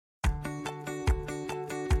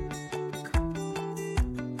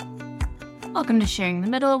Welcome to Sharing the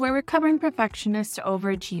Middle, where recovering perfectionists to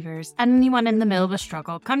overachievers and anyone in the middle of a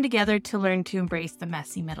struggle come together to learn to embrace the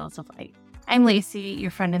messy middles of life. I'm Lacey,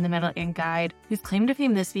 your friend in the middle and guide, whose claim to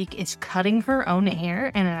fame this week is cutting her own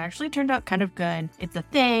hair, and it actually turned out kind of good. It's a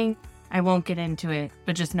thing. I won't get into it,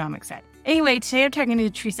 but just know I'm excited. Anyway, today I'm talking to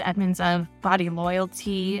Tresa Edmunds of Body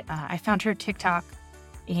Loyalty. I found her TikTok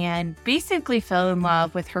and basically fell in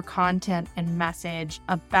love with her content and message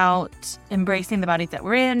about embracing the bodies that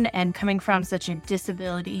we're in and coming from such a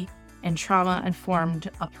disability and trauma-informed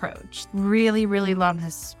approach. Really, really love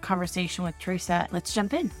this conversation with Tresa. Let's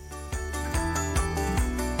jump in.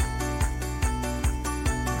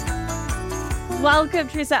 Welcome,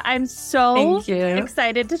 Tresa. I'm so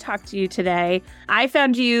excited to talk to you today. I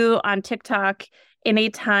found you on TikTok in a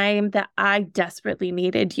time that I desperately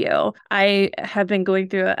needed you. I have been going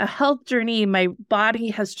through a health journey. My body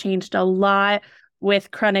has changed a lot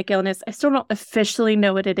with chronic illness. I still don't officially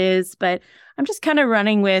know what it is, but I'm just kind of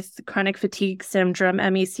running with chronic fatigue syndrome,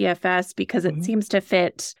 MECFS, because it seems to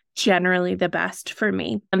fit generally the best for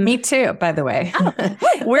me. Me too, by the way.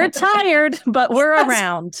 We're tired, but we're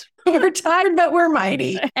around. We're tired, but we're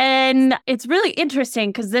mighty. And it's really interesting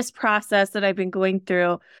because this process that I've been going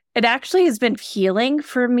through, it actually has been healing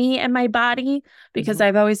for me and my body because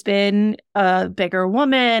I've always been a bigger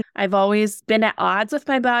woman. I've always been at odds with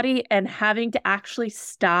my body, and having to actually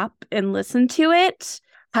stop and listen to it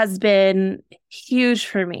has been huge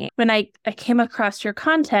for me. When I came across your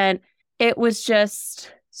content, it was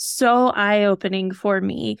just so eye-opening for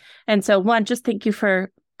me. And so one, just thank you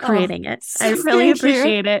for creating it. I really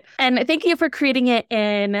appreciate it. And thank you for creating it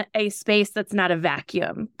in a space that's not a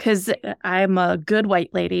vacuum, because I'm a good white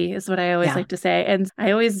lady is what I always like to say. And I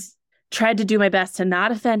always tried to do my best to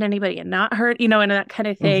not offend anybody and not hurt, and that kind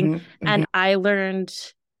of thing. And I learned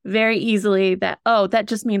very easily that, that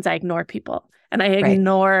just means I ignore people and I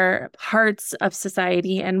ignore parts of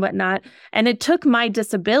society and whatnot. And it took my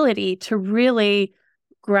disability to really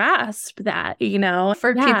grasp that,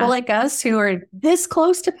 For people like us who are this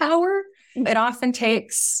close to power, it often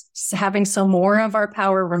takes having some more of our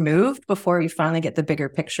power removed before you finally get the bigger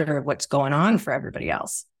picture of what's going on for everybody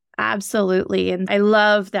else. Absolutely. And I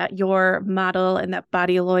love that your model and that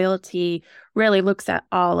Body Loyalty really looks at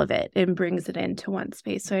all of it and brings it into one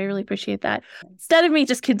space. So I really appreciate that. Instead of me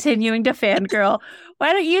just continuing to fangirl,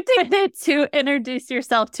 why don't you take it to introduce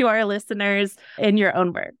yourself to our listeners in your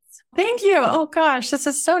own words? Thank you. Oh gosh, this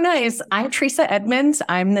is so nice. I'm Tresa Edmunds.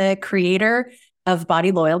 I'm the creator of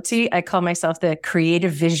Body Loyalty. I call myself the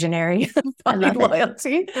creative visionary of Body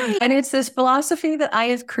Loyalty. And it's this philosophy that I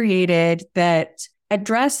have created that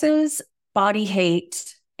addresses body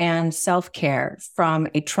hate and self-care from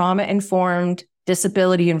a trauma-informed,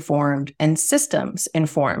 disability-informed, and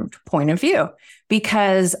systems-informed point of view.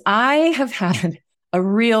 Because I have had a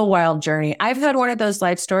real wild journey. I've had one of those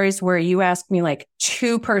life stories where you ask me like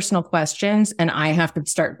 2 personal questions and I have to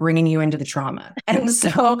start bringing you into the trauma. And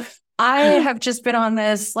so I have just been on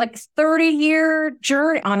this like 30-year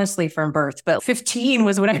journey, honestly, from birth, but 15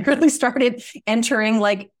 was when I really started entering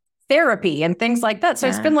like therapy and things like that. So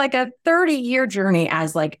it's been like a 30-year journey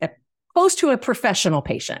as like close to a professional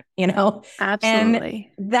patient,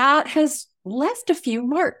 Absolutely. And that has left a few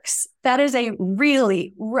marks. That is a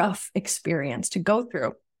really rough experience to go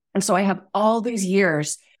through. And so I have all these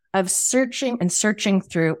years of searching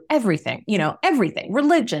through everything, everything,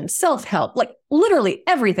 religion, self-help, like literally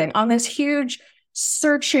everything on this huge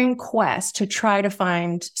searching quest to try to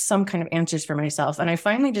find some kind of answers for myself. And I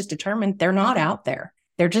finally just determined they're not out there.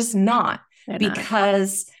 They're just not,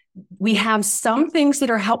 because we have some things that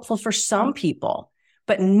are helpful for some people,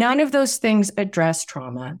 but none of those things address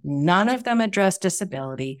trauma. None of them address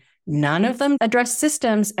disability. None of them address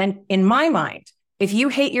systems. And in my mind, if you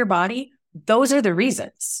hate your body, those are the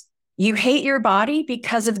reasons. You hate your body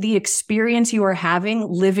because of the experience you are having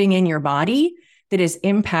living in your body that is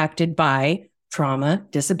impacted by trauma,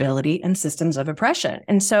 disability, and systems of oppression.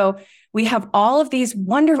 And so we have all of these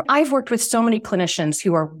wonderful, I've worked with so many clinicians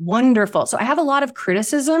who are wonderful. So I have a lot of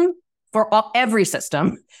criticism for every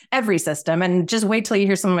system. And just wait till you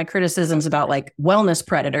hear some of my criticisms about like wellness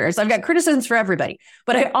predators. I've got criticisms for everybody,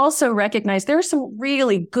 but I also recognize there are some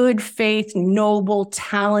really good faith, noble,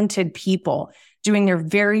 talented people doing their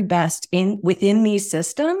very best within these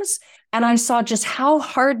systems. And I saw just how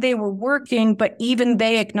hard they were working, but even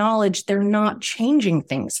they acknowledged they're not changing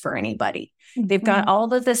things for anybody. They've got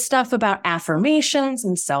all of this stuff about affirmations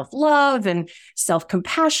and self-love and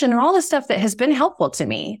self-compassion and all the stuff that has been helpful to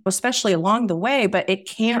me, especially along the way, but it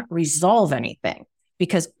can't resolve anything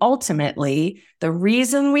because ultimately the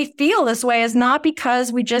reason we feel this way is not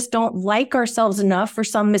because we just don't like ourselves enough for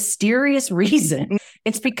some mysterious reason.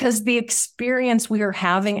 It's because the experience we are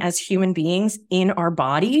having as human beings in our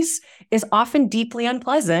bodies is often deeply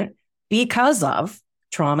unpleasant because of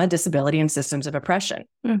trauma, disability, and systems of oppression.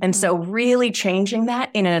 Mm-hmm. And so really changing that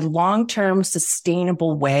in a long-term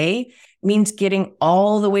sustainable way means getting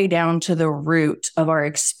all the way down to the root of our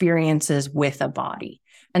experiences with a body.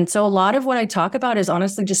 And so a lot of what I talk about is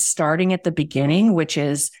honestly just starting at the beginning, which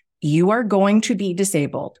is you are going to be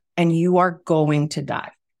disabled and you are going to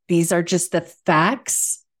die. These are just the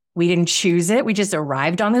facts. We didn't choose it. We just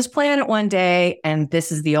arrived on this planet one day, and this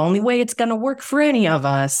is the only way it's going to work for any of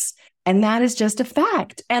us. And that is just a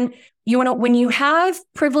fact. And when you have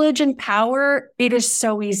privilege and power, it is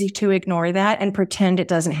so easy to ignore that and pretend it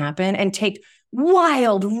doesn't happen and take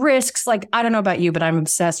wild risks. Like, I don't know about you, but I'm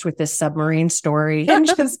obsessed with this submarine story and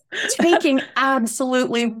just taking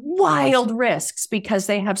absolutely wild risks because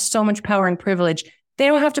they have so much power and privilege. They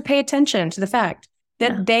don't have to pay attention to the fact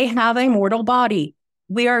that they have a mortal body.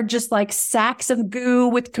 We are just like sacks of goo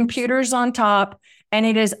with computers on top. And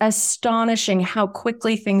it is astonishing how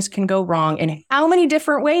quickly things can go wrong in how many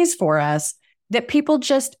different ways for us that people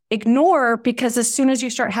just ignore, because as soon as you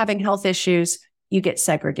start having health issues, you get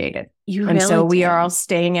segregated. We are all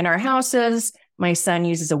staying in our houses. My son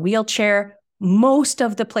uses a wheelchair. Most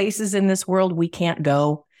of the places in this world we can't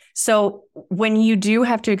go. So when you do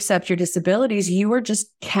have to accept your disabilities, you are just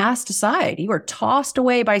cast aside. You are tossed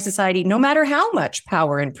away by society, no matter how much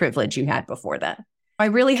power and privilege you had before that. I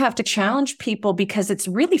really have to challenge people because it's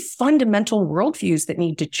really fundamental worldviews that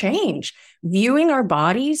need to change. Viewing our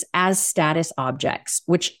bodies as status objects,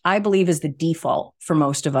 which I believe is the default for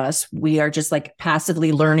most of us. We are just like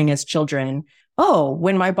passively learning as children. Oh,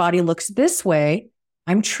 when my body looks this way,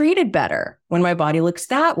 I'm treated better. When my body looks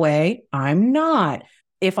that way, I'm not.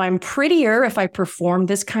 If I'm prettier, if I perform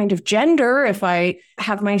this kind of gender, if I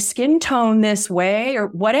have my skin tone this way or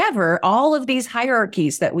whatever, all of these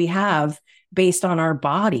hierarchies that we have based on our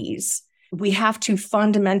bodies, we have to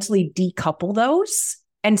fundamentally decouple those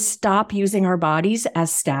and stop using our bodies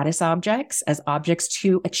as status objects, as objects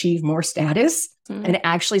to achieve more status, and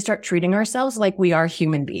actually start treating ourselves like we are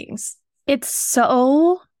human beings. It's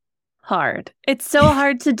so hard. It's so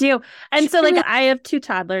hard to do. And so like I have two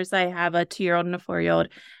toddlers. I have a 2-year-old and a 4-year-old.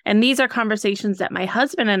 And these are conversations that my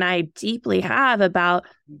husband and I deeply have about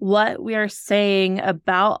what we are saying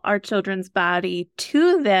about our children's body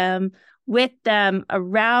to them, with them,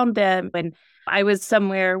 around them. When I was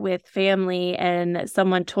somewhere with family and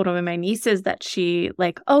someone told one of my nieces that she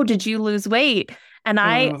like, oh, did you lose weight? And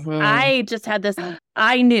I just had this,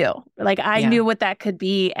 I knew what that could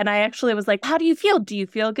be. And I actually was like, how do you feel? Do you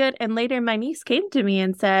feel good? And later my niece came to me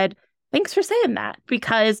and said, thanks for saying that,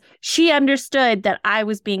 because she understood that I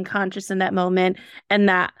was being conscious in that moment and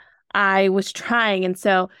that I was trying. And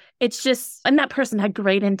so it's just, and that person had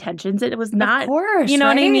great intentions. It was not, of course, you know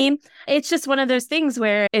right? what I mean? It's just one of those things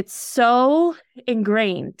where it's so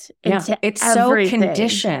ingrained into it's everything. So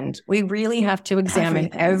conditioned. We really have to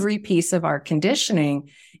examine every piece of our conditioning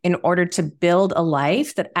in order to build a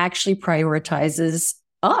life that actually prioritizes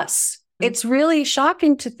us. It's really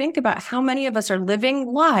shocking to think about how many of us are living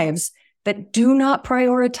lives that do not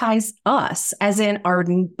prioritize us, as in our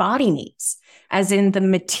body needs, as in the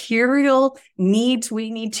material needs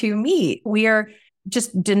we need to meet. We are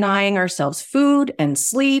just denying ourselves food and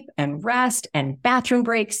sleep and rest and bathroom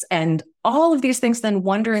breaks and all of these things, then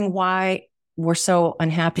wondering why we're so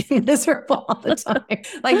unhappy and miserable all the time.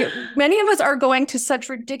 Like many of us are going to such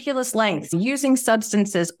ridiculous lengths, using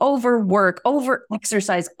substances, overwork, over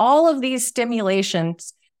exercise, all of these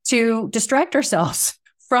stimulations to distract ourselves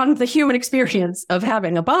from the human experience of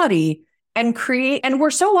having a body and create. And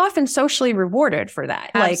we're so often socially rewarded for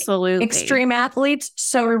that. Absolutely. Like extreme athletes,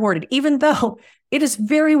 so rewarded, even though it is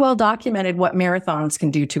very well documented what marathons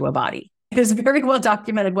can do to a body. It is very well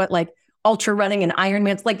documented what like ultra running and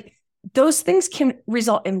Ironmans, like those things can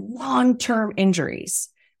result in long-term injuries.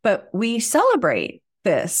 But we celebrate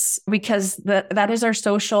this because that is our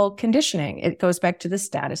social conditioning. It goes back to the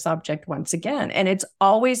status object once again. And it's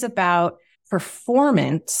always about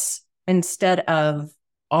performance instead of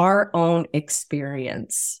our own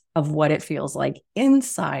experience of what it feels like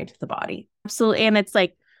inside the body. Absolutely. And it's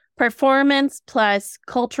like performance plus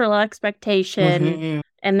cultural expectation. Mm-hmm.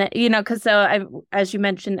 And that, because as you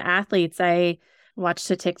mentioned, athletes, I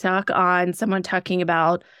watched a TikTok on someone talking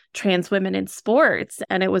about trans women in sports,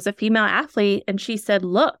 and it was a female athlete. And she said,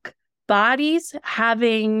 look, bodies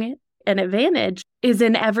having an advantage is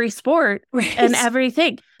in every sport and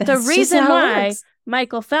everything. The reason why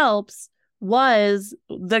Michael Phelps was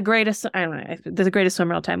the greatest, I don't know, the greatest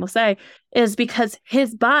swimmer of all time, we'll say, is because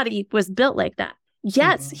his body was built like that.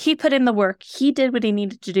 Yes, he put in the work. He did what he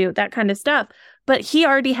needed to do, that kind of stuff. But he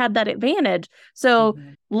already had that advantage. So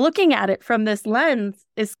looking at it from this lens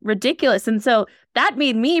is ridiculous. And so that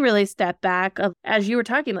made me really step back of, as you were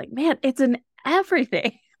talking, like, man, it's in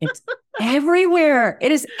everything. It's everywhere.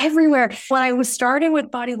 It is everywhere. When I was starting with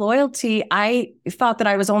body loyalty, I thought that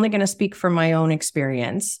I was only going to speak from my own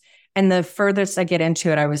experience. And the furthest I get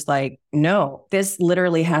into it, I was like, no, this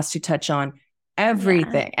literally has to touch on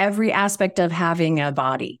everything, every aspect of having a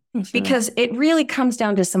body, because it really comes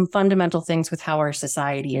down to some fundamental things with how our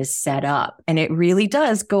society is set up. And it really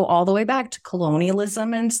does go all the way back to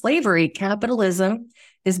colonialism and slavery. Capitalism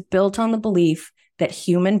is built on the belief that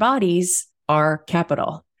human bodies are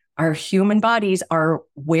capital. Our human bodies are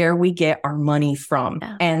where we get our money from.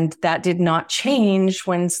 Yeah. And that did not change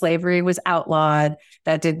when slavery was outlawed.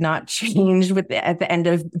 That did not change at the end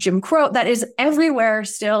of Jim Crow. That is everywhere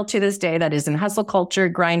still to this day. That is in hustle culture,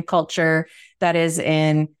 grind culture. That is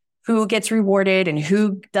in who gets rewarded and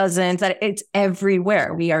who doesn't. That it's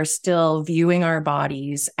everywhere. We are still viewing our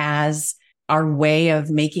bodies as our way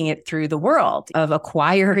of making it through the world, of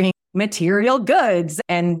acquiring material goods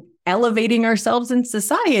and elevating ourselves in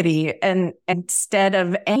society, and instead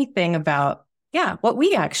of anything about what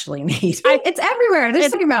we actually need. It's everywhere.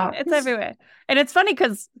 It's everywhere. And it's funny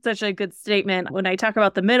because it's such a good statement. When I talk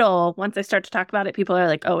about the middle, once I start to talk about it, people are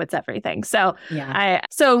like, oh, it's everything. So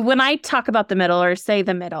so when I talk about the middle or say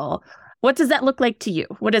the middle, what does that look like to you?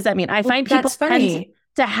 What does that mean? I find people tend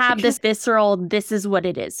to have this visceral, this is what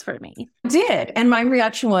it is for me. I did. And my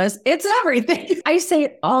reaction was, it's everything. I say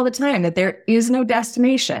it all the time that there is no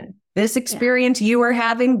destination. This experience you are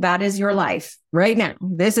having, that is your life right now.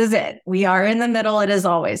 This is it. We are in the middle. It is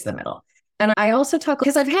always the middle. And I also talk,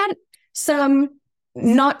 because I've had some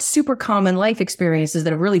not super common life experiences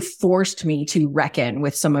that have really forced me to reckon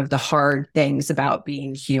with some of the hard things about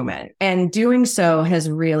being human. And doing so has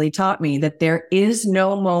really taught me that there is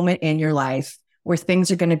no moment in your life where things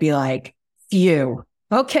are going to be like, phew,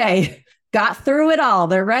 okay, got through it all.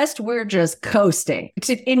 The rest, we're just coasting.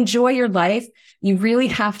 To enjoy your life, you really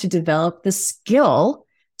have to develop the skill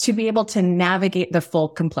to be able to navigate the full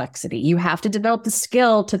complexity. You have to develop the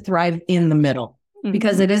skill to thrive in the middle,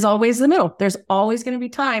 because it is always the middle. There's always going to be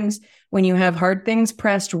times when you have hard things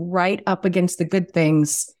pressed right up against the good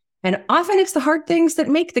things. And often it's the hard things that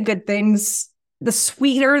make the good things, the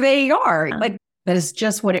sweeter they are. Like, that is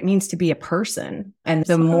just what it means to be a person. And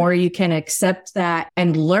the more you can accept that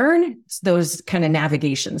and learn those kind of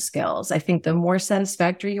navigation skills, I think the more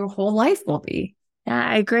satisfactory your whole life will be. Yeah,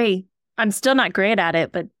 I agree. I'm still not great at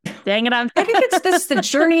it, but dang it, I think it's the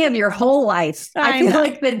journey of your whole life. I feel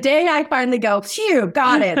like the day I finally go, phew,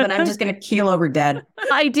 got it, then I'm just going to keel over dead.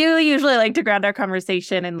 I do usually like to ground our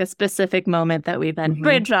conversation in the specific moment that we've been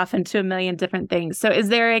bridged off into a million different things. So is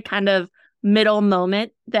there a kind of middle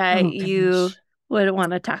moment that you would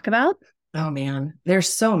want to talk about? Oh, man, there's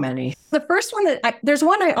so many. The first one there's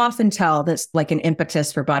one I often tell that's like an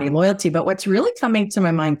impetus for body loyalty. But what's really coming to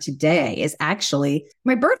my mind today is actually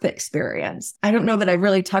my birth experience. I don't know that I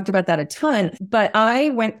really talked about that a ton, but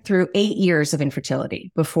I went through 8 years of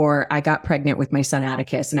infertility before I got pregnant with my son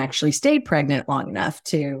Atticus, and actually stayed pregnant long enough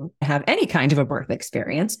to have any kind of a birth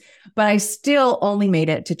experience. But I still only made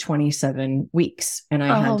it to 27 weeks, and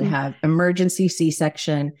I had to have emergency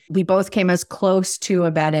C-section. We both came as close to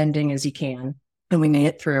a bad ending as you can, and we made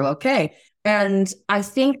it through okay. And I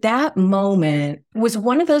think that moment was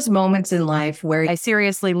one of those moments in life where I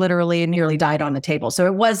seriously, literally, and nearly died on the table. So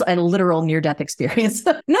it was a literal near-death experience,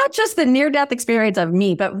 not just the near-death experience of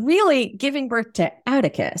me, but really giving birth to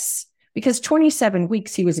Atticus. Because 27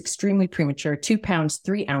 weeks, he was extremely premature, 2 pounds,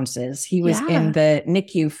 3 ounces. He was in the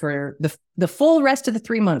NICU for the full rest of the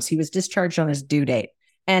 3 months. He was discharged on his due date.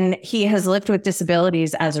 And he has lived with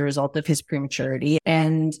disabilities as a result of his prematurity.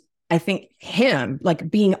 And I think him, like,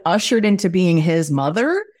 being ushered into being his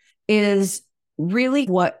mother is really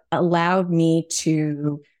what allowed me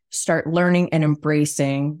to start learning and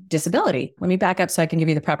embracing disability. Let me back up so I can give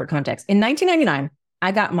you the proper context. In 1999,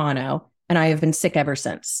 I got mono, and I have been sick ever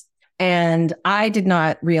since. And I did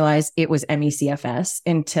not realize it was ME/CFS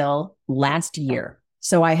until last year.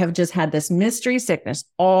 So I have just had this mystery sickness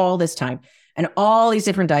all this time and all these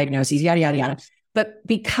different diagnoses, yada, yada, yada. But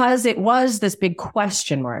because it was this big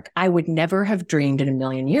question mark, I would never have dreamed in a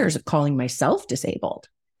million years of calling myself disabled.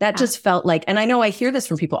 That just felt like, and I know I hear this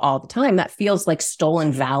from people all the time, that feels like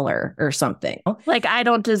stolen valor or something. Like, I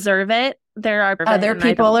don't deserve it. there are other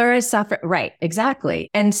people are suffering. Right. Exactly.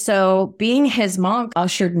 And so being his mom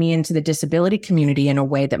ushered me into the disability community in a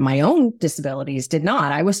way that my own disabilities did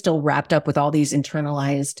not. I was still wrapped up with all these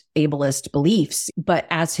internalized ableist beliefs. But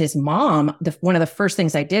as his mom, one of the first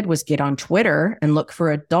things I did was get on Twitter and look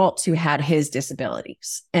for adults who had his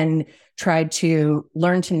disabilities and tried to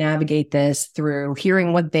learn to navigate this through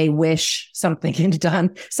hearing what they wish somebody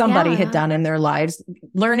had done in their lives,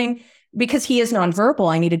 learning. Because he is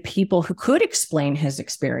nonverbal, I needed people who could explain his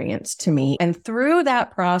experience to me. And through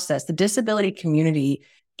that process, the disability community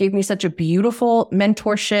gave me such a beautiful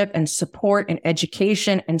mentorship and support and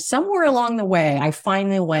education. And somewhere along the way, I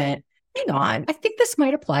finally went, hang on, I think this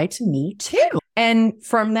might apply to me too. And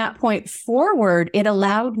from that point forward, it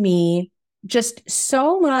allowed me just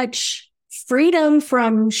so much freedom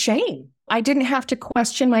from shame. I didn't have to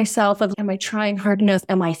question myself of, am I trying hard enough?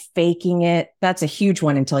 Am I faking it? That's a huge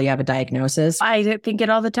one until you have a diagnosis. I think it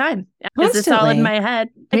all the time. Because it's all in my head.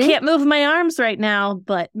 I can't move my arms right now,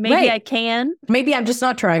 but maybe I can. Maybe I'm just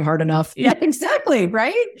not trying hard enough. Yeah, exactly.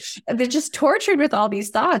 Right. They're just tortured with all these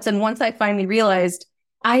thoughts. And once I finally realized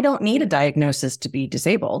I don't need a diagnosis to be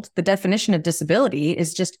disabled. The definition of disability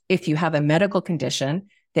is just if you have a medical condition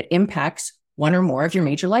that impacts one or more of your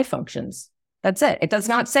major life functions. That's it. It does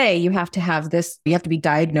not say you have to have this, you have to be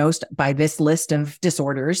diagnosed by this list of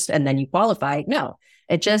disorders and then you qualify. No,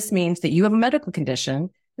 it just means that you have a medical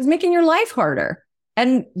condition that's making your life harder.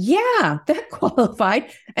 And yeah, that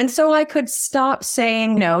qualified. And so I could stop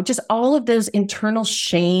saying, just all of those internal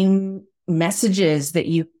shame messages that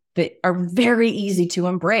are very easy to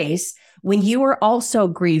embrace when you are also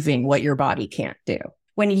grieving what your body can't do.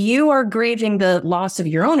 When you are grieving the loss of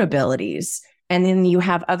your own abilities, and then you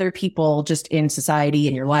have other people just in society,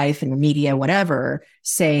 in your life, in the media, whatever,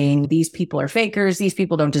 saying these people are fakers. These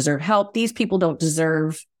people don't deserve help. These people don't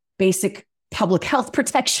deserve basic public health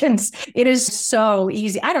protections. It is so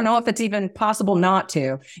easy. I don't know if it's even possible not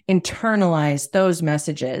to internalize those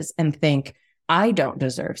messages and think, I don't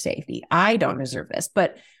deserve safety. I don't deserve this.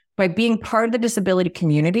 But by being part of the disability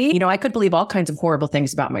community, I could believe all kinds of horrible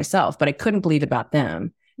things about myself, but I couldn't believe it about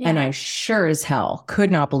them. Yeah. And I sure as hell could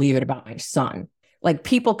not believe it about my son. Like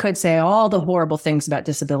people could say all the horrible things about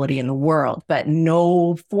disability in the world, but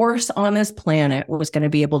no force on this planet was going to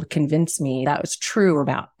be able to convince me that was true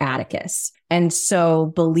about Atticus. And so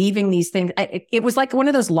believing these things, it was like one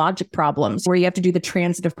of those logic problems where you have to do the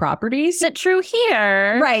transitive properties. Is it true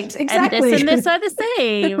here? Right, exactly. And this are the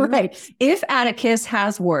same. Right. If Atticus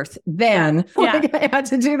has worth, then I had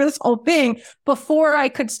to do this whole thing before I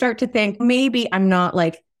could start to think maybe I'm not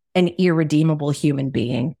like an irredeemable human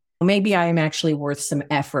being. Maybe I am actually worth some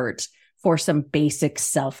effort for some basic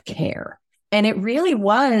self-care. And it really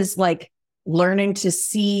was like learning to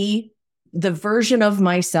see the version of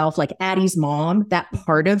myself, like Addie's mom, that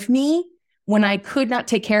part of me. When I could not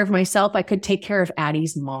take care of myself, I could take care of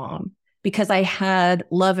Addie's mom because I had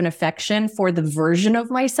love and affection for the version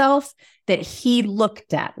of myself that he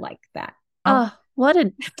looked at like that. What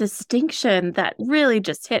a distinction that really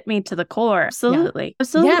just hit me to the core. Absolutely. Yeah.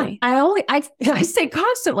 Absolutely. Yeah. I say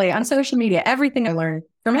constantly on social media, everything I learned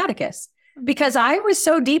from Atticus, because I was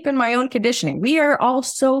so deep in my own conditioning. We are all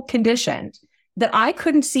so conditioned that I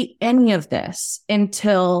couldn't see any of this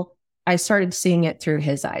until I started seeing it through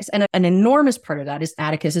his eyes. And an enormous part of that is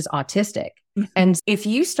Atticus is autistic. Mm-hmm. And if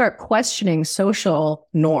you start questioning social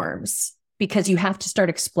norms because you have to start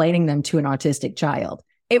explaining them to an autistic child,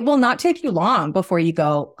 it will not take you long before you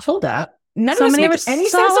go, hold up. None of this makes any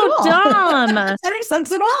sense at all. Dumb. Any sense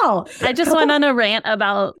at all. I just went on a rant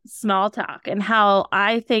about small talk and how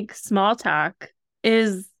I think small talk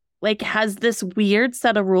is like has this weird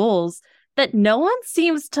set of rules that no one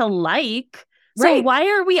seems to like. So why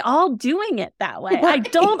are we all doing it that way? Right. I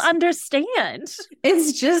don't understand.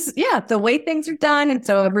 It's just, the way things are done. And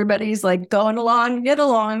so everybody's like going along, get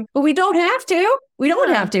along. But we don't have to. We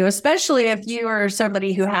don't have to, especially if you are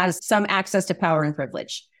somebody who has some access to power and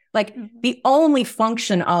privilege. Like the only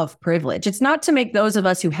function of privilege, it's not to make those of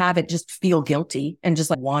us who have it just feel guilty and just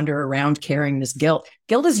like wander around carrying this guilt.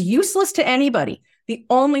 Guilt is useless to anybody. The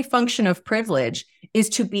only function of privilege is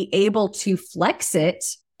to be able to flex it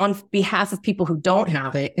on behalf of people who don't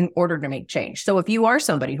have it in order to make change. So if you are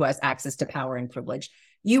somebody who has access to power and privilege,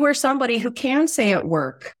 you are somebody who can say at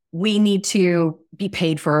work, we need to be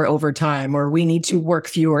paid for our overtime, or we need to work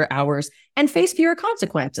fewer hours and face fewer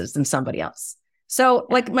consequences than somebody else. So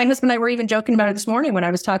like my husband and I were even joking about it this morning when I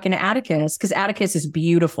was talking to Atticus, because Atticus is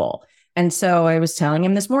beautiful. And so I was telling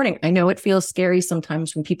him this morning, I know it feels scary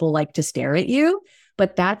sometimes when people like to stare at you,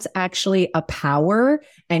 but that's actually a power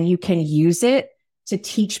and you can use it to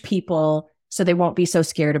teach people so they won't be so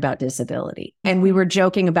scared about disability. And we were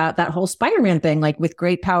joking about that whole Spider-Man thing, like with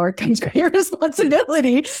great power comes great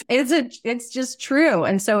responsibility. It's just true.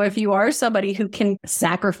 And so if you are somebody who can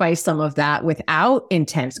sacrifice some of that without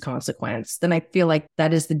intense consequence, then I feel like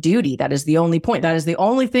that is the duty. That is the only point. That is the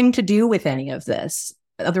only thing to do with any of this.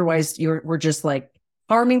 Otherwise, we're just like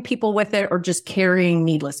harming people with it or just carrying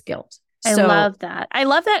needless guilt. I love that. I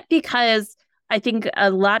love that because I think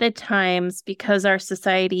a lot of times, because our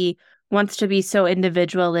society wants to be so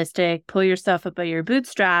individualistic, pull yourself up by your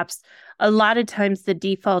bootstraps, a lot of times the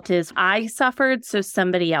default is I suffered, so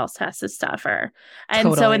somebody else has to suffer.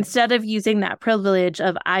 And so instead of using that privilege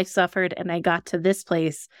of I suffered and I got to this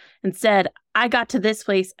place, instead, I got to this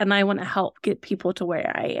place and I want to help get people to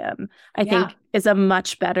where I am, I think is a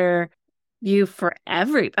much better view for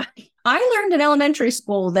everybody. I learned in elementary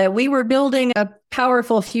school that we were building a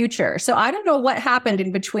powerful future. So I don't know what happened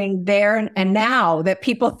in between there and now that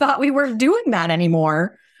people thought we weren't doing that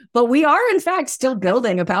anymore. But we are, in fact, still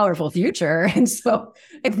building a powerful future. And so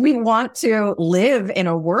if we want to live in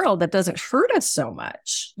a world that doesn't hurt us so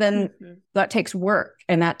much, then that takes work.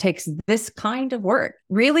 And that takes this kind of work.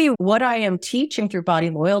 Really, what I am teaching through body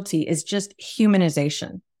loyalty is just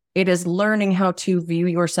humanization. It is learning how to view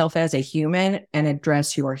yourself as a human and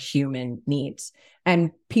address your human needs.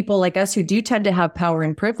 And people like us who do tend to have power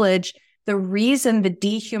and privilege, the reason the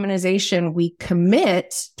dehumanization we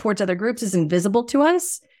commit towards other groups is invisible to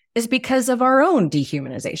us is because of our own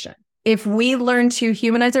dehumanization. If we learn to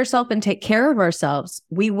humanize ourselves and take care of ourselves,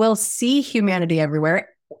 we will see humanity everywhere.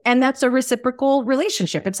 And that's a reciprocal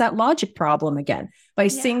relationship. It's that logic problem again. By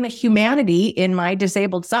seeing the humanity in my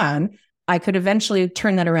disabled son, I could eventually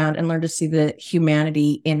turn that around and learn to see the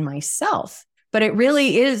humanity in myself. But it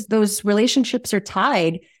really is, those relationships are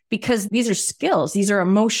tied because these are skills. These are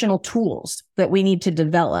emotional tools that we need to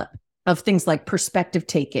develop of things like perspective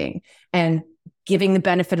taking and giving the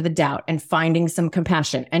benefit of the doubt and finding some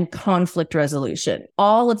compassion and conflict resolution.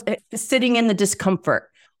 All of it, sitting in the discomfort.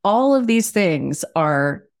 All of these things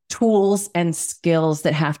are tools and skills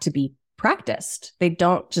that have to be practiced.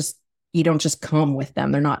 You don't just come with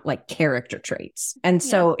them. They're not like character traits. And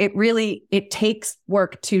so it takes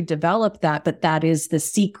work to develop that, but that is the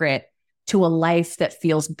secret to a life that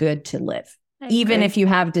feels good to live, even if you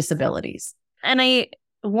have disabilities. And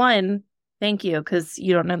thank you, because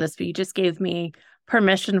you don't know this, but you just gave me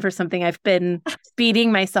permission for something I've been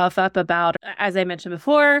beating myself up about. As I mentioned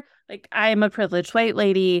before, like I'm a privileged white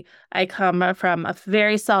lady. I come from a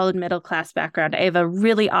very solid middle-class background. I have a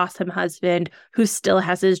really awesome husband who still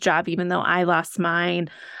has his job, even though I lost mine.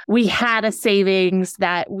 We had a savings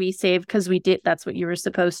that we saved because we did. That's what you were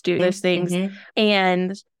supposed to do, those things.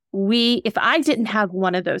 And if I didn't have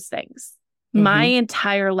one of those things, my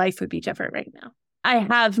entire life would be different right now. I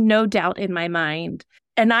have no doubt in my mind.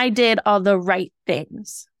 And I did all the right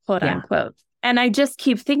things, quote unquote. And I just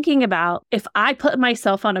keep thinking about if I put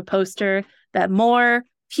myself on a poster that more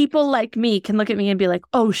people like me can look at me and be like,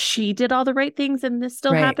 oh, she did all the right things and this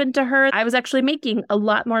still happened to her. I was actually making a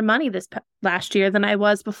lot more money this last year than I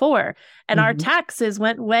was before. And our taxes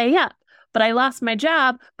went way up. But I lost my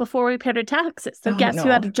job before we paid our taxes. So guess who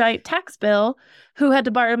had a giant tax bill, who had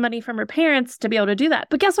to borrow money from her parents to be able to do that.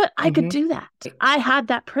 But guess what? I could do that. I had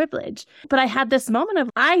that privilege. But I had this moment of,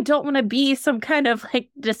 I don't want to be some kind of like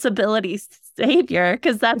disability savior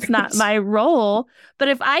because that's not my role. But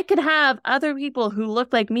if I could have other people who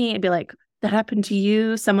look like me and be like, that happened to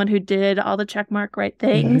you, someone who did all the checkmark right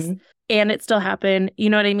things, and it still happened. You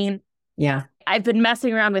know what I mean? Yeah. I've been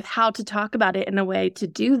messing around with how to talk about it in a way to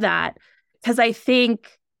do that. Because I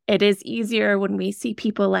think it is easier when we see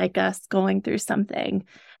people like us going through something.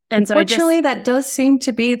 And so unfortunately, that does seem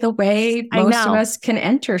to be the way most of us can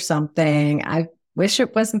enter something. I wish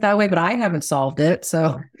it wasn't that way, but I haven't solved it.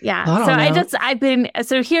 So I've been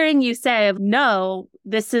hearing you say, no,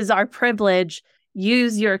 this is our privilege.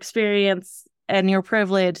 Use your experience and your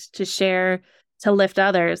privilege to share, to lift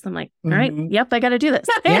others. I'm like, all right, yep, I got to do this.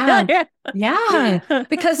 Yeah.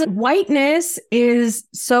 Because whiteness is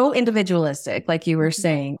so individualistic, like you were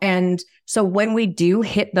saying. And so when we do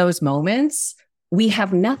hit those moments, we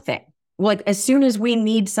have nothing. Like as soon as we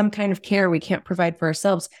need some kind of care we can't provide for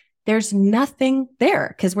ourselves, there's nothing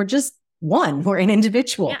there because we're just we're an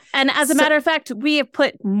individual. Yeah. And as a matter of fact, we have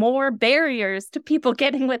put more barriers to people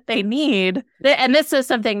getting what they need. And this is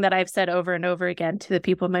something that I've said over and over again to the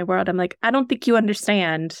people in my world. I'm like, I don't think you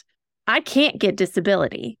understand. I can't get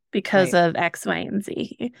disability because of X, Y, and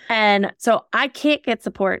Z. And so I can't get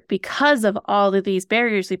support because of all of these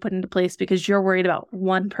barriers we put into place because you're worried about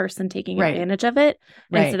one person taking advantage of it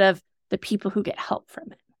instead of the people who get help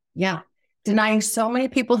from it. Yeah. denying so many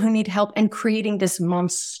people who need help and creating this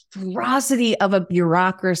monstrosity of a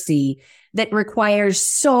bureaucracy that requires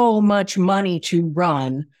so much money to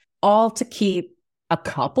run, all to keep a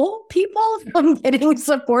couple people from getting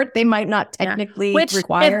support they might not technically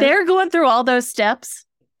require. If they're going through all those steps,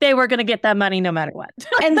 they were going to get that money no matter what.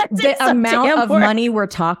 And the amount of money we're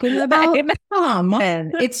talking about, come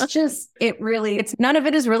on. It's none of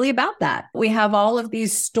it is really about that. We have all of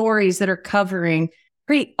these stories that are covering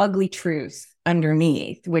pretty ugly truth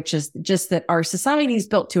underneath, which is just that our society is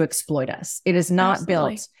built to exploit us. It is not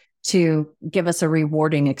built to give us a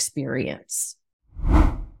rewarding experience.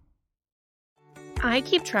 I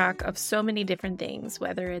keep track of so many different things,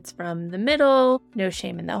 whether it's from the middle, no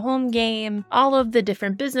shame in the home game, all of the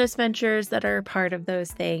different business ventures that are part of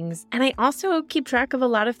those things. And I also keep track of a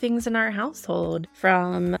lot of things in our household,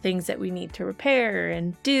 from things that we need to repair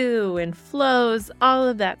and do and flows, all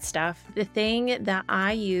of that stuff. The thing that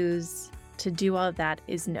I use to do all of that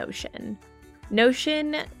is Notion.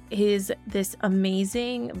 Notion is this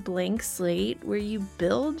amazing blank slate where you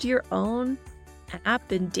build your own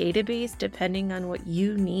app and database depending on what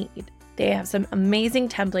you need. They have some amazing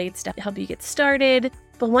templates to help you get started.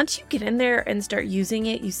 But once you get in there and start using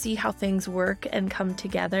it, you see how things work and come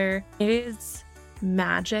together. It is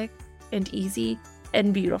magic and easy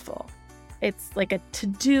and beautiful. It's like a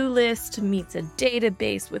to-do list meets a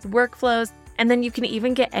database with workflows. And then you can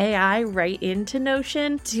even get AI right into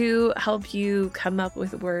Notion to help you come up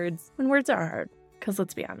with words when words are hard. Because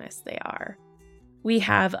let's be honest, they are. We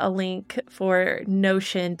have a link for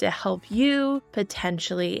Notion to help you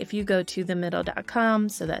potentially if you go to themiddle.com.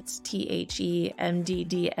 So that's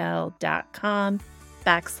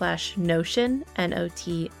THEMDDL.com/Notion,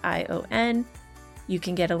 NOTION. You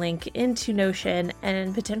can get a link into Notion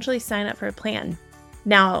and potentially sign up for a plan.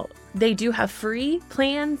 Now, they do have free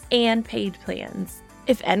plans and paid plans.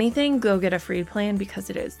 If anything, go get a free plan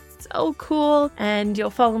because it is so cool and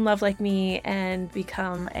you'll fall in love like me and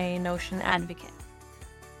become a Notion advocate.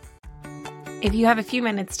 If you have a few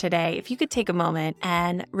minutes today, if you could take a moment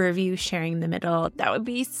and review Sharing the Middle, that would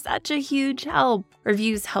be such a huge help.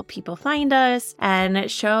 Reviews help people find us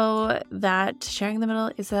and show that Sharing the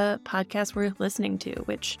Middle is a podcast worth listening to,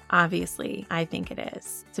 which obviously I think it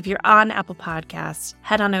is. So if you're on Apple Podcasts,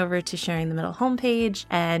 head on over to Sharing the Middle homepage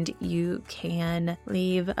and you can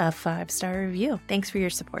leave a 5-star review. Thanks for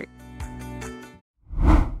your support.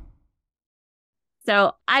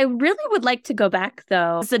 So I really would like to go back,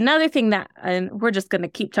 though. It's another thing that, and we're just going to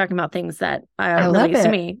keep talking about things that are related to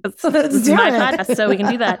me. This is my podcast, so we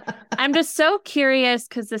can do that. I'm just so curious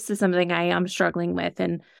because this is something I am struggling with.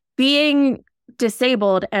 And being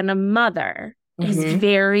disabled and a mother is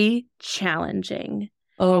very challenging.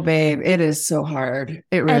 Oh, babe, it is so hard.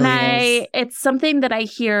 It really is. It's something that I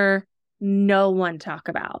hear no one talk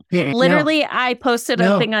about. Literally, I posted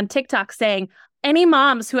a thing on TikTok saying, any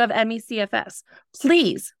moms who have ME/CFS,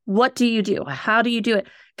 please, what do you do? How do you do it?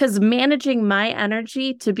 Because managing my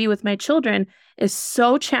energy to be with my children is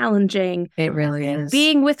so challenging. It really is.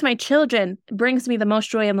 Being with my children brings me the most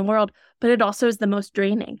joy in the world, but it also is the most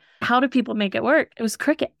draining. How do people make it work? It was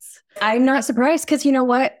crickets. I'm not surprised because you know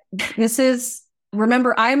what?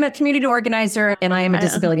 Remember, I'm a community organizer and I am a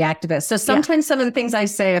disability activist. So sometimes some of the things I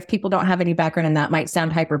say, if people don't have any background in that, might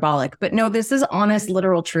sound hyperbolic. But no, this is honest,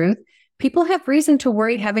 literal truth. People have reason to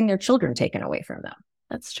worry having their children taken away from them.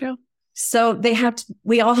 That's true. So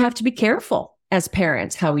we all have to be careful as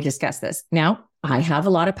parents how we discuss this. Now, I have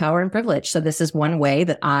a lot of power and privilege. So this is one way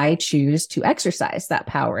that I choose to exercise that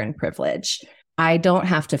power and privilege. I don't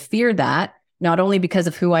have to fear that, not only because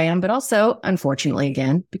of who I am, but also, unfortunately,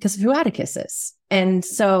 again, because of who Atticus is. And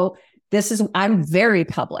so I'm very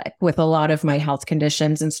public with a lot of my health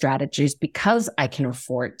conditions and strategies because I can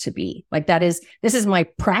afford to be like, this is my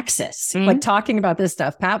praxis. Like talking about this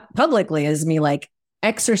stuff publicly is me like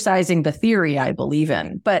exercising the theory I believe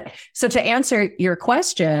in. But so to answer your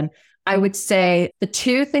question, I would say the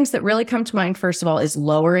two things that really come to mind, first of all, is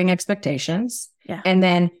lowering expectations and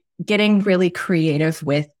then getting really creative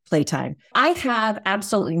with playtime. I have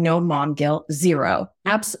absolutely no mom guilt, zero.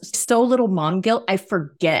 So little mom guilt, I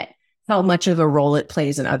forget how much of a role it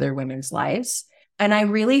plays in other women's lives. And I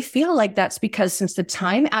really feel like that's because since the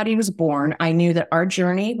time Addie was born, I knew that our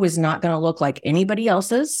journey was not going to look like anybody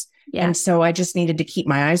else's. Yeah. And so I just needed to keep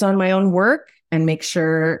my eyes on my own work and make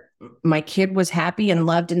sure my kid was happy and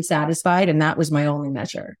loved and satisfied. And that was my only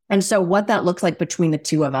measure. And so what that looks like between the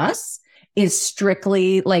two of us is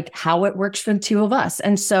strictly like how it works for the two of us.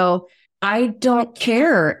 And so I don't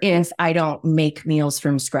care if I don't make meals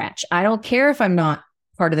from scratch. I don't care if I'm not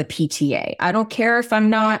part of the PTA. I don't care if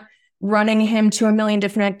I'm not running him to a million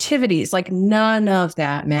different activities. Like none of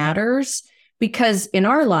that matters because in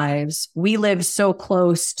our lives, we live so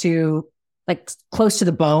close to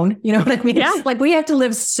the bone. You know what I mean? Yeah. Like we have to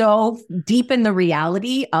live so deep in the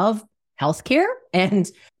reality of healthcare, and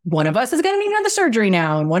one of us is going to need another surgery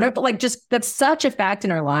now. And that's such a fact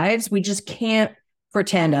in our lives. We just can't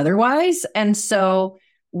pretend otherwise. And so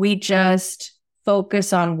we just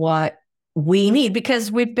focus on what we need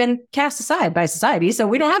because we've been cast aside by society. So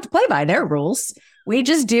we don't have to play by their rules. We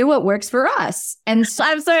just do what works for us. And so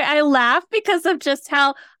I'm sorry, I laugh because of just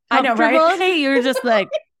how I know, right? You're just like,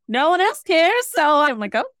 no one else cares. So I'm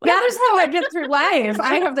like, oh. That is how I get through life.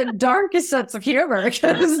 I have the darkest sense of humor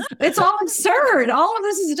because it's all absurd. All of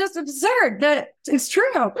this is just absurd. That it's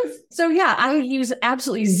true. So yeah, I use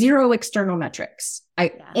absolutely zero external metrics.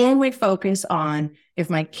 I only focus on if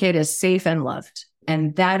my kid is safe and loved.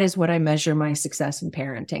 And that is what I measure my success in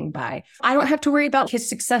parenting by. I don't have to worry about his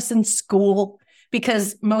success in school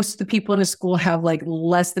because most of the people in a school have like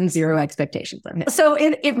less than zero expectations on it. So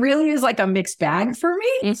it really is like a mixed bag for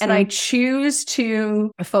me. Mm-hmm. And I choose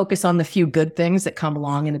to focus on the few good things that come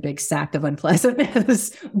along in a big sack of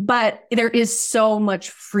unpleasantness. But there is so much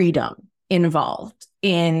freedom involved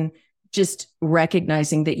in just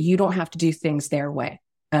recognizing that you don't have to do things their way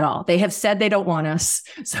at all. They have said they don't want us,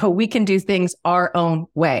 so we can do things our own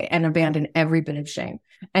way and abandon every bit of shame.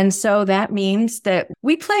 And so that means that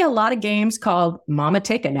we play a lot of games called Mama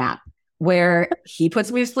Take a Nap, where he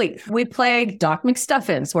puts me to sleep. We play Doc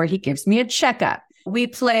McStuffins, where he gives me a checkup. We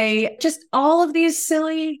play just all of these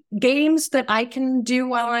silly games that I can do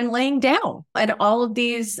while I'm laying down, and all of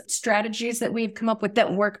these strategies that we've come up with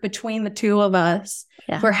that work between the two of us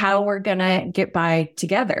for how we're going to get by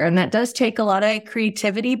together. And that does take a lot of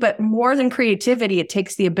creativity, but more than creativity, it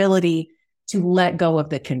takes the ability to let go of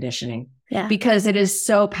the conditioning. Yeah. Because it is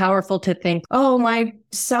so powerful to think, oh, my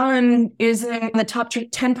son is in the top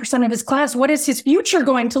 10% of his class. What is his future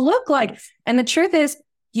going to look like? And the truth is,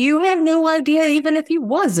 you have no idea, even if he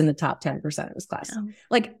was in the top 10% of his class. Yeah.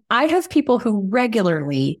 Like, I have people who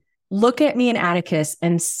regularly look at me and Atticus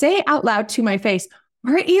and say out loud to my face,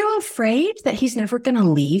 aren't you afraid that he's never going to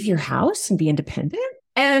leave your house and be independent?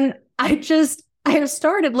 And I have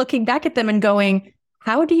started looking back at them and going,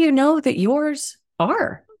 how do you know that yours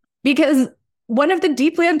are? Because one of the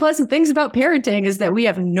deeply unpleasant things about parenting is that we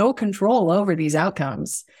have no control over these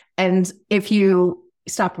outcomes. And if you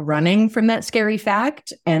stop running from that scary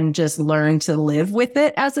fact and just learn to live with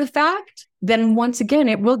it as a fact, then once again,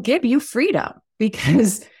 it will give you freedom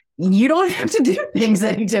because you don't have to do things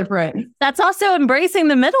any different. That's also embracing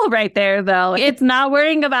the middle right there, though. It's not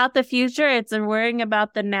worrying about the future. It's worrying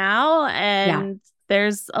about the now. And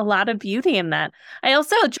there's a lot of beauty in that.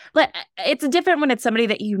 It's different when it's somebody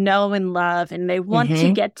that you know and love and they want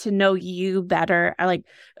to get to know you better.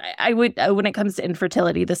 I would, when it comes to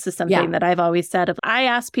infertility, this is something that I've always said. I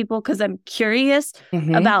ask people because I'm curious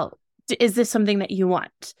about, is this something that you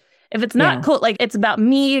want? If it's not cool, like it's about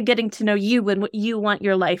me getting to know you and what you want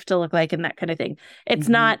your life to look like and that kind of thing. It's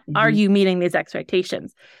not, are you meeting these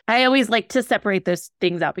expectations? I always like to separate those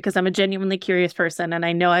things out because I'm a genuinely curious person and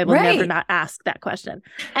I know I will never not ask that question.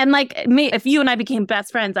 And like me, if you and I became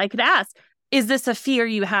best friends, I could ask, is this a fear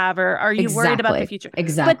you have or are you worried about the future?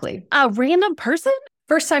 Exactly. But a random person?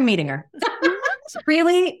 First time meeting her.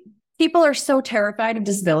 Really, people are so terrified of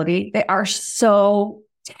disability. They are so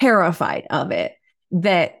terrified of it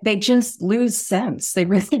that they just lose sense. They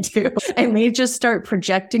really do. And they just start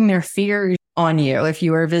projecting their fears on you if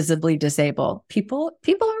you are visibly disabled. People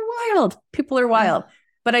are wild. People are wild.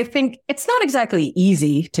 But I think it's not exactly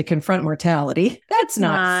easy to confront mortality. That's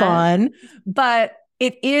not fun. But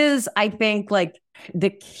it is, I think, like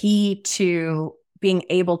the key to being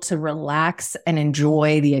able to relax and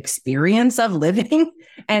enjoy the experience of living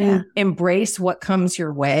and embrace what comes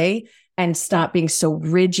your way. And stop being so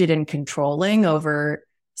rigid and controlling over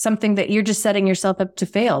something that you're just setting yourself up to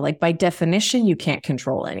fail. Like by definition, you can't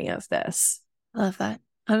control any of this. I love that.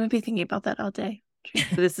 I'm going to be thinking about that all day.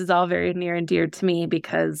 This is all very near and dear to me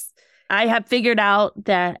because I have figured out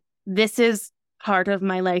that this is part of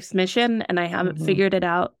my life's mission and I haven't figured it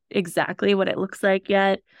out exactly what it looks like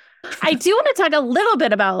yet. I do want to talk a little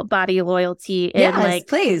bit about body loyalty. Yes,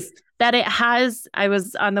 please. That it has, I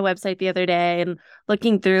was on the website the other day and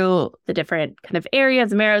looking through the different kind of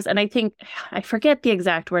areas and arrows. And I think, I forget the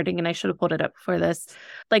exact wording and I should have pulled it up before this.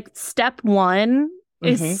 Like step one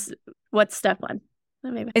is, what's step one?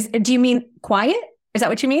 Maybe. Do you mean quiet? Is that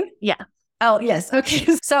what you mean? Yeah. Oh, yes.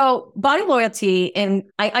 Okay. So body loyalty, and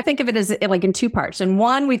I think of it as like in two parts. And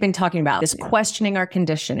one, we've been talking about is questioning our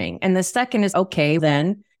conditioning. And the second is, okay,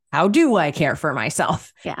 then how do I care for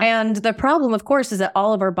myself? Yeah. And the problem, of course, is that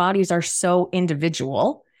all of our bodies are so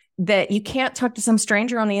individual that you can't talk to some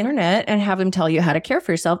stranger on the internet and have them tell you how to care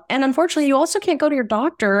for yourself. And unfortunately, you also can't go to your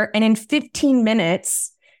doctor and in 15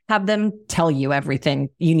 minutes have them tell you everything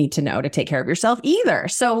you need to know to take care of yourself either.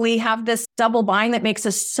 So we have this double bind that makes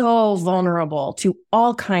us so vulnerable to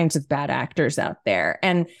all kinds of bad actors out there.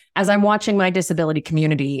 And as I'm watching my disability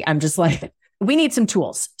community, I'm just like, we need some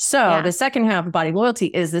tools. So the second half of Body Loyalty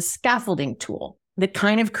is the scaffolding tool that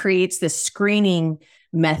kind of creates this screening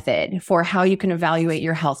method for how you can evaluate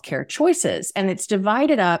your healthcare choices. And it's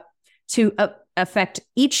divided up to affect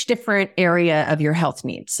each different area of your health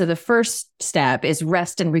needs. So the first step is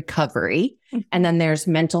rest and recovery. And then there's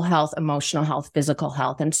mental health, emotional health, physical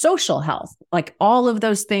health, and social health. Like all of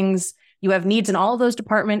those things, you have needs in all of those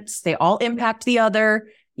departments. They all impact the other.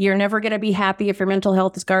 You're never going to be happy if your mental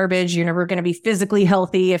health is garbage. You're never going to be physically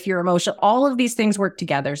healthy if you're emotional. All of these things work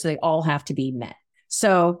together. So they all have to be met.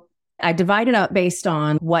 So I divide it up based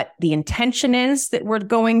on what the intention is that we're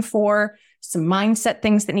going for, some mindset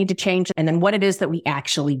things that need to change, and then what it is that we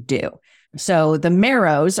actually do. So the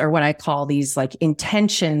marrows are what I call these like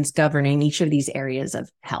intentions governing each of these areas of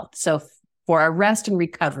health. So for our rest and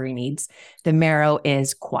recovery needs, the marrow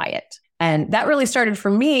is quiet. And that really started for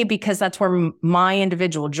me because that's where my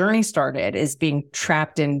individual journey started, is being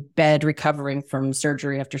trapped in bed, recovering from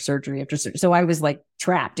surgery after surgery after surgery. So I was like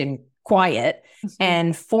trapped in quiet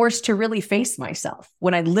and forced to really face myself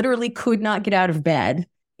when I literally could not get out of bed.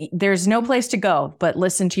 There's no place to go but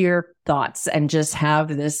listen to your thoughts and just have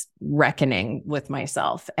this reckoning with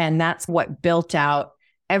myself. And that's what built out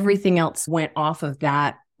everything else, went off of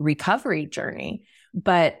that recovery journey.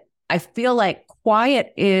 But I feel like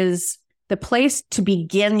quiet is the place to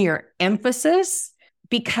begin your emphasis,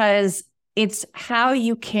 because it's how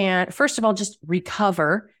you can, first of all, just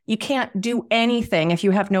recover. You can't do anything if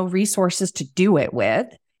you have no resources to do it with.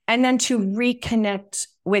 And then to reconnect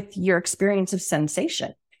with your experience of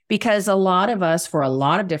sensation. Because a lot of us, for a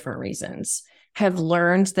lot of different reasons, have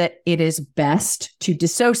learned that it is best to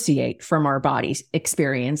dissociate from our body's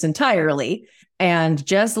experience entirely and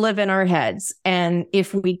just live in our heads. And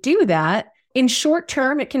if we do that, in short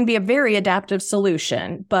term, it can be a very adaptive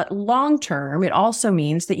solution. But long term, it also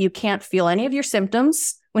means that you can't feel any of your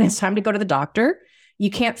symptoms when it's time to go to the doctor.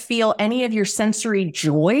 You can't feel any of your sensory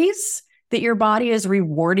joys that your body is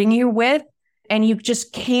rewarding you with. And you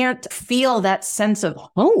just can't feel that sense of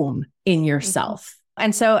home in yourself.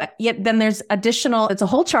 And so then there's additional, it's a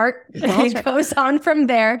whole chart. It goes on from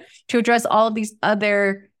there to address all of these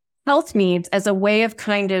other health needs as a way of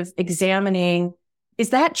kind of examining,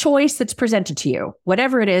 is that choice that's presented to you,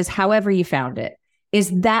 whatever it is, however you found it, is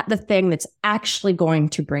that the thing that's actually going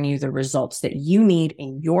to bring you the results that you need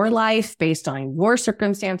in your life based on your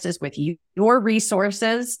circumstances with your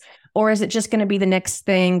resources? Or is it just going to be the next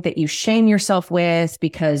thing that you shame yourself with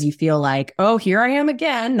because you feel like, oh, here I am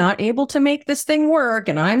again, not able to make this thing work.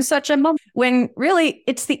 And I'm such a mom. When really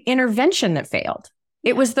it's the intervention that failed.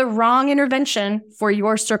 It was the wrong intervention for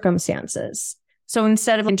your circumstances. So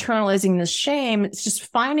instead of internalizing this shame, it's just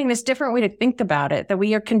finding this different way to think about it, that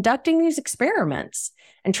we are conducting these experiments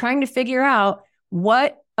and trying to figure out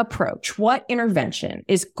what approach, what intervention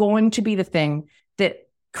is going to be the thing that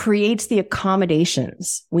creates the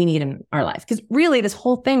accommodations we need in our life. Because really, this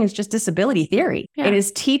whole thing is just disability theory. Yeah. It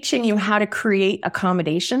is teaching you how to create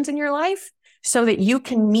accommodations in your life so that you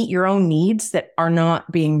can meet your own needs that are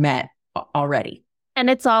not being met already. And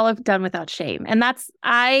it's all done without shame. And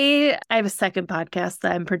I have a second podcast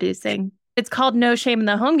that I'm producing. It's called No Shame in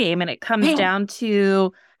the Home Game. And it comes down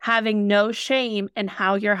to having no shame in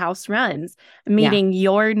how your house runs, meeting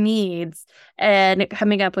your needs and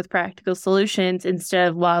coming up with practical solutions instead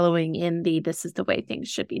of wallowing in this is the way things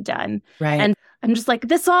should be done. Right. And I'm just like,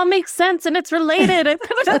 this all makes sense and it's related. I'm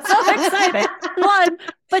just so excited. One,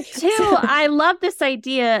 but two, I love this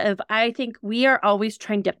idea of, I think we are always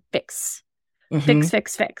trying to fix.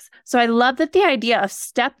 So I love that the idea of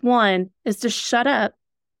step one is to shut up,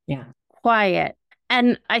 quiet.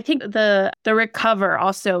 And I think the recover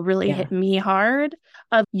also really hit me hard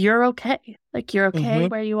of you're okay. Like you're okay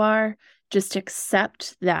where you are. Just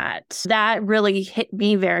accept that. That really hit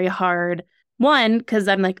me very hard. One, because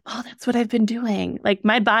I'm like, oh, that's what I've been doing. Like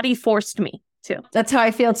my body forced me to. That's how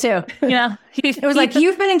I feel too. It was like,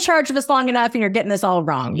 you've been in charge of this long enough and you're getting this all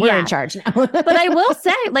wrong. We're in charge now. But I will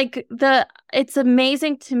say, like it's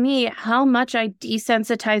amazing to me how much I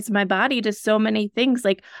desensitized my body to so many things.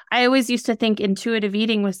 Like I always used to think intuitive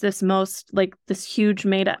eating was this huge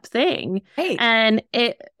made up thing. Hey. And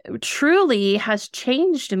it truly has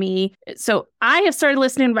changed me. So I have started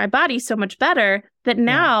listening to my body so much better that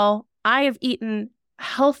now I have eaten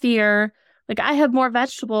healthier. Like I have more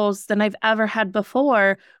vegetables than I've ever had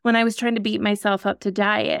before when I was trying to beat myself up to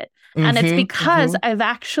diet. And it's because I've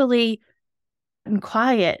actually been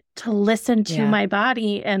quiet to listen to my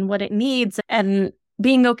body and what it needs and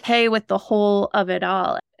being okay with the whole of it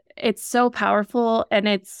all. It's so powerful,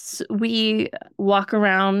 and we walk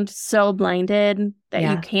around so blinded that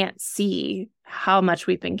you can't see how much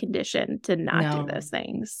we've been conditioned to not do those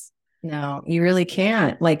things. No, you really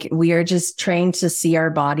can't. Like we are just trained to see our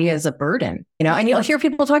body as a burden, and you'll hear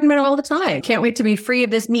people talking about it all the time. Can't wait to be free of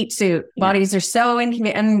this meat suit. Bodies are so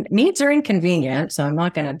inconvenient, and meats are inconvenient. So I'm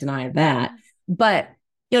not going to deny that. But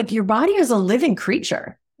your body is a living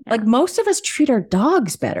creature. Yeah. Like most of us treat our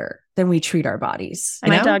dogs better than we treat our bodies.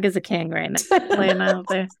 My dog is a king right now. Laying out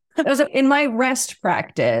there. In my rest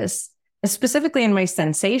practice, specifically in my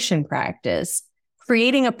sensation practice,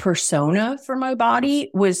 creating a persona for my body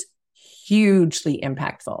was hugely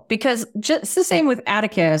impactful, because just the same with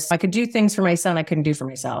Atticus, I could do things for my son I couldn't do for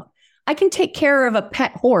myself. I can take care of a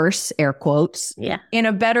pet horse, air quotes, in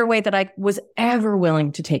a better way that I was ever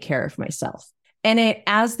willing to take care of myself. And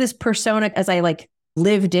as this persona, as I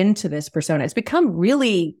lived into this persona, it's become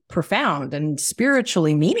really profound and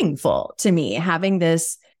spiritually meaningful to me, having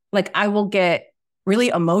this, I will get really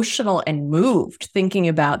emotional and moved thinking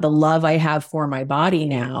about the love I have for my body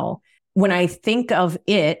now. When I think of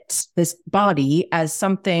this body, as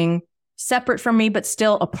something separate from me, but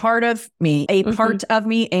still a part of me, a part of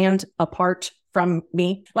me and apart from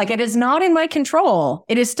me. It is not in my control.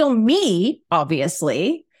 It is still me,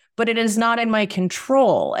 obviously, but it is not in my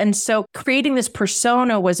control. And so creating this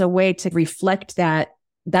persona was a way to reflect that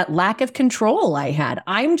lack of control I had.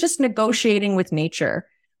 I'm just negotiating with nature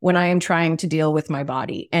when I am trying to deal with my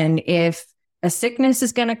body. And if a sickness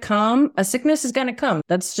is going to come, a sickness is going to come.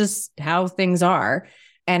 That's just how things are.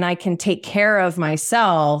 And I can take care of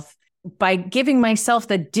myself by giving myself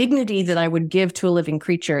the dignity that I would give to a living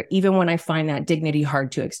creature, even when I find that dignity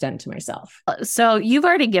hard to extend to myself. So you've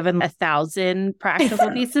already given 1,000 practical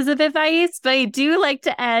pieces of advice, but I do like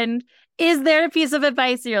to end. Is there a piece of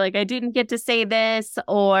advice you're like, I didn't get to say this,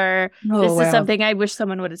 or this is something I wish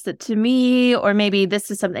someone would have said to me, or maybe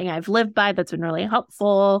this is something I've lived by that's been really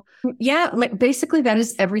helpful? Yeah, basically that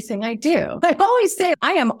is everything I do. I always say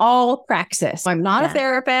I am all praxis. I'm not a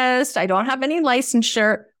therapist. I don't have any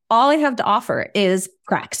licensure. All I have to offer is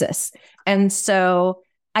praxis. And so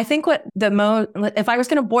I think if I was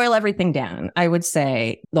going to boil everything down, I would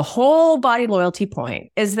say the whole body loyalty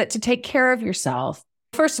point is that to take care of yourself,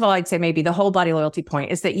 first of all, I'd say maybe the whole body loyalty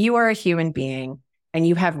point is that you are a human being and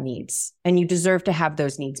you have needs, and you deserve to have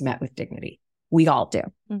those needs met with dignity. We all do.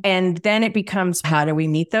 Mm-hmm. And then it becomes, how do we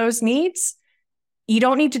meet those needs? You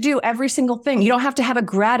don't need to do every single thing. You don't have to have a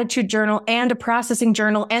gratitude journal and a processing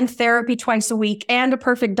journal and therapy twice a week and a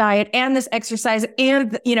perfect diet and this exercise.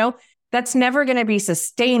 And, that's never going to be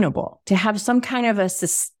sustainable. To have some kind of a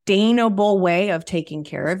sustainable way of taking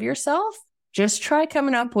care of yourself, just try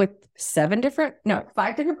coming up with 5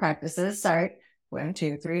 different practices. Sorry. 1,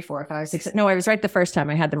 2, 3, 4, 5, 6. No, I was right the first time.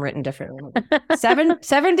 I had them written differently.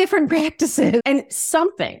 7 different practices, and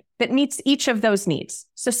something that meets each of those needs.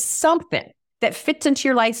 So something that fits into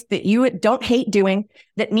your life that you don't hate doing,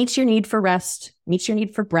 that meets your need for rest, meets your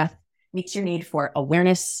need for breath, meets your need for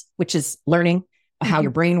awareness, which is learning how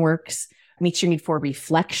your brain works, meets your need for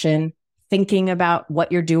reflection, thinking about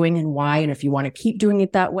what you're doing and why, and if you want to keep doing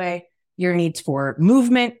it that way, your needs for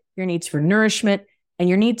movement, your needs for nourishment, and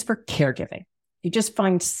your needs for caregiving. You just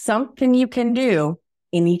find something you can do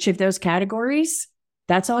in each of those categories.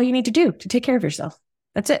 That's all you need to do to take care of yourself.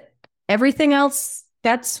 That's it. Everything else,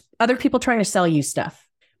 that's other people trying to sell you stuff,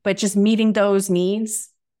 but just meeting those needs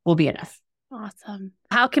will be enough. Awesome.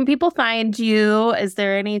 How can people find you? Is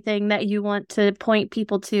there anything that you want to point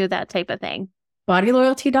people to, that type of thing?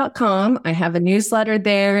 Bodyloyalty.com. I have a newsletter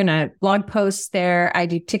there and a blog post there. I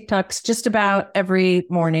do TikToks just about every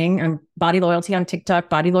morning. I'm Body Loyalty on TikTok,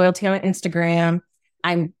 Body Loyalty on Instagram.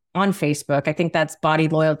 I'm on Facebook. I think that's Body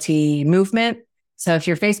Loyalty Movement. So if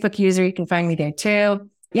you're a Facebook user, you can find me there too.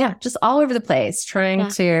 Yeah, just all over the place, trying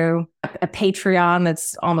to a Patreon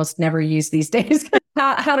that's almost never used these days.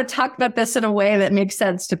 How to talk about this in a way that makes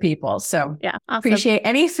sense to people. So awesome. Appreciate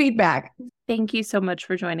any feedback. Thank you so much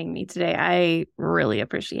for joining me today. I really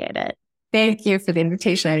appreciate it. Thank you for the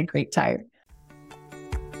invitation. I had a great time.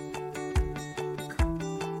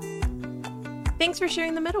 Thanks for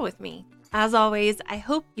sharing the middle with me. As always, I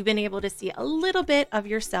hope you've been able to see a little bit of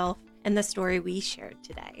yourself in the story we shared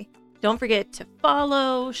today. Don't forget to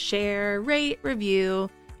follow, share, rate, review,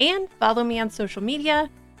 and follow me on social media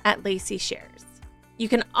at Lacey Shares. You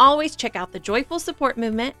can always check out the Joyful Support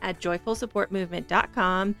Movement at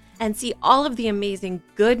joyfulsupportmovement.com and see all of the amazing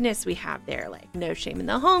goodness we have there, like No Shame in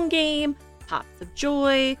the Home Game, Pops of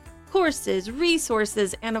Joy, courses,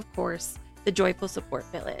 resources, and of course, the Joyful Support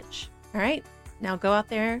Village. All right, now go out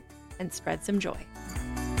there and spread some joy.